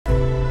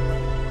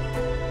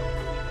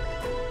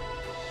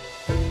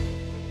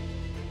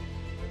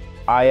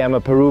I am a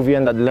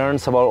Peruvian that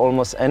learns about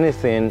almost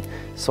anything,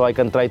 so I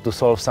can try to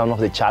solve some of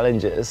the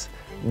challenges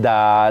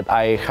that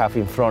I have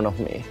in front of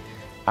me.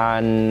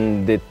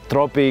 And the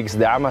tropics,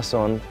 the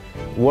Amazon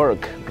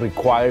work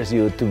requires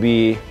you to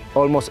be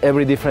almost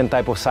every different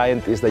type of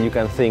scientist that you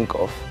can think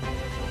of.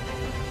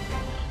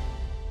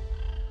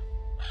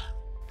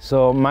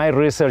 So my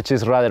research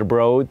is rather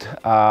broad.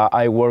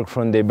 I work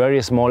from the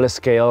very small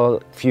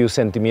scale, few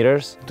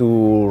centimeters,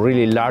 to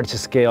really large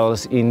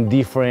scales in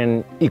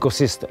different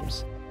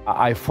ecosystems.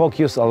 I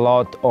focus a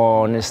lot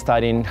on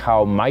studying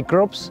how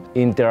microbes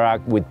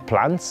interact with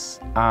plants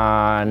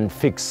and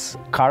fix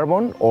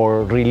carbon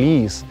or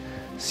release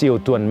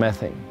CO2 and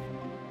methane.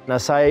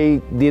 As I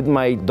did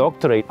my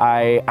doctorate,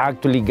 I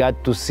actually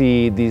got to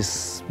see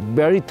these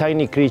very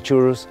tiny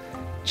creatures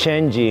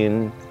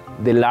changing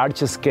the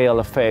large-scale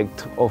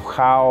effect of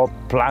how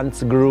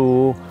plants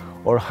grew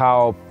or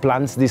how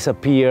plants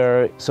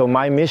disappear. So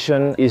my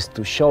mission is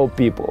to show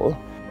people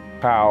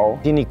how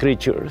teeny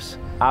creatures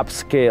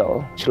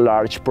upscale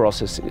large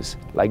processes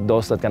like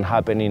those that can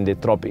happen in the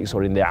tropics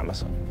or in the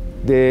Amazon.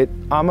 The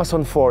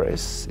Amazon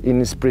forest, in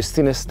its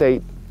pristine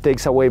state,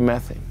 takes away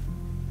methane.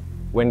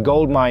 When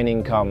gold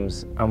mining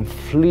comes and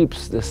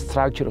flips the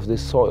structure of the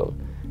soil,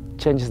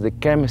 changes the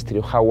chemistry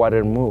of how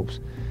water moves,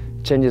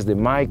 changes the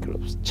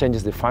microbes,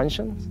 changes the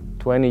functions,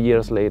 20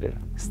 years later,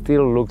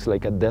 still looks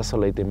like a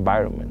desolate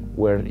environment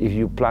where if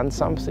you plant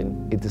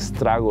something, it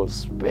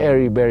struggles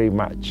very, very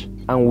much.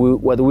 And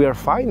what we are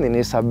finding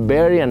is a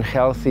very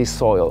unhealthy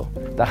soil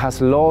that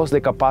has lost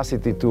the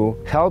capacity to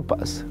help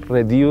us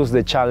reduce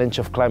the challenge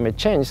of climate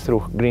change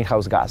through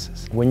greenhouse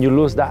gases. When you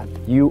lose that,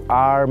 you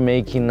are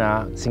making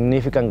a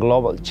significant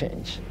global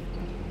change.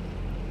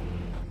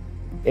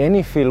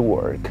 Any field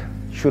work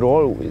should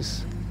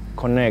always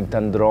connect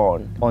and draw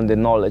on the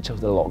knowledge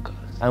of the locals.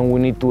 And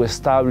we need to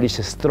establish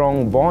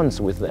strong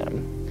bonds with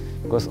them,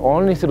 because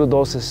only through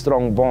those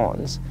strong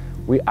bonds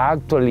we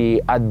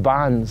actually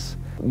advance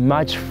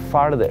much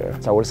farther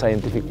our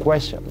scientific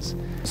questions.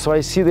 So I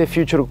see the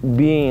future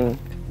being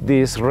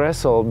this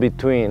wrestle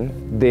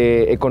between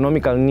the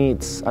economical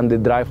needs and the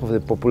drive of the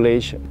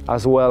population,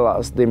 as well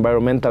as the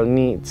environmental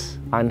needs,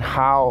 and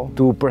how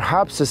to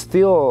perhaps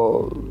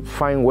still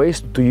find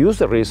ways to use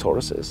the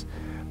resources,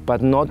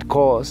 but not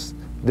cause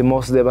the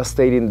most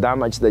devastating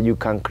damage that you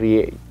can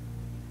create.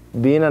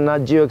 Being a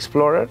Nat Geo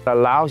explorer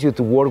allows you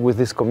to work with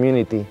this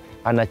community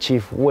and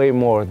achieve way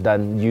more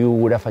than you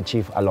would have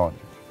achieved alone.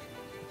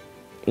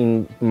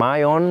 In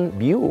my own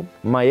view,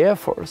 my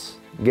efforts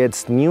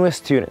gets new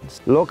students,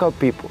 local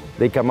people.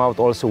 They come out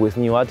also with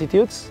new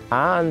attitudes,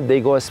 and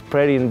they go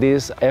spreading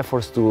these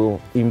efforts to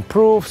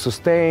improve,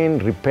 sustain,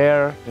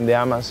 repair in the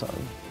Amazon.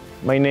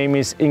 My name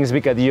is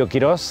Hinsby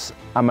Cadillo-Quiroz.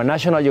 I'm a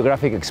National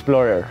Geographic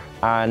explorer,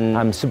 and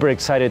I'm super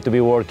excited to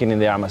be working in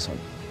the Amazon.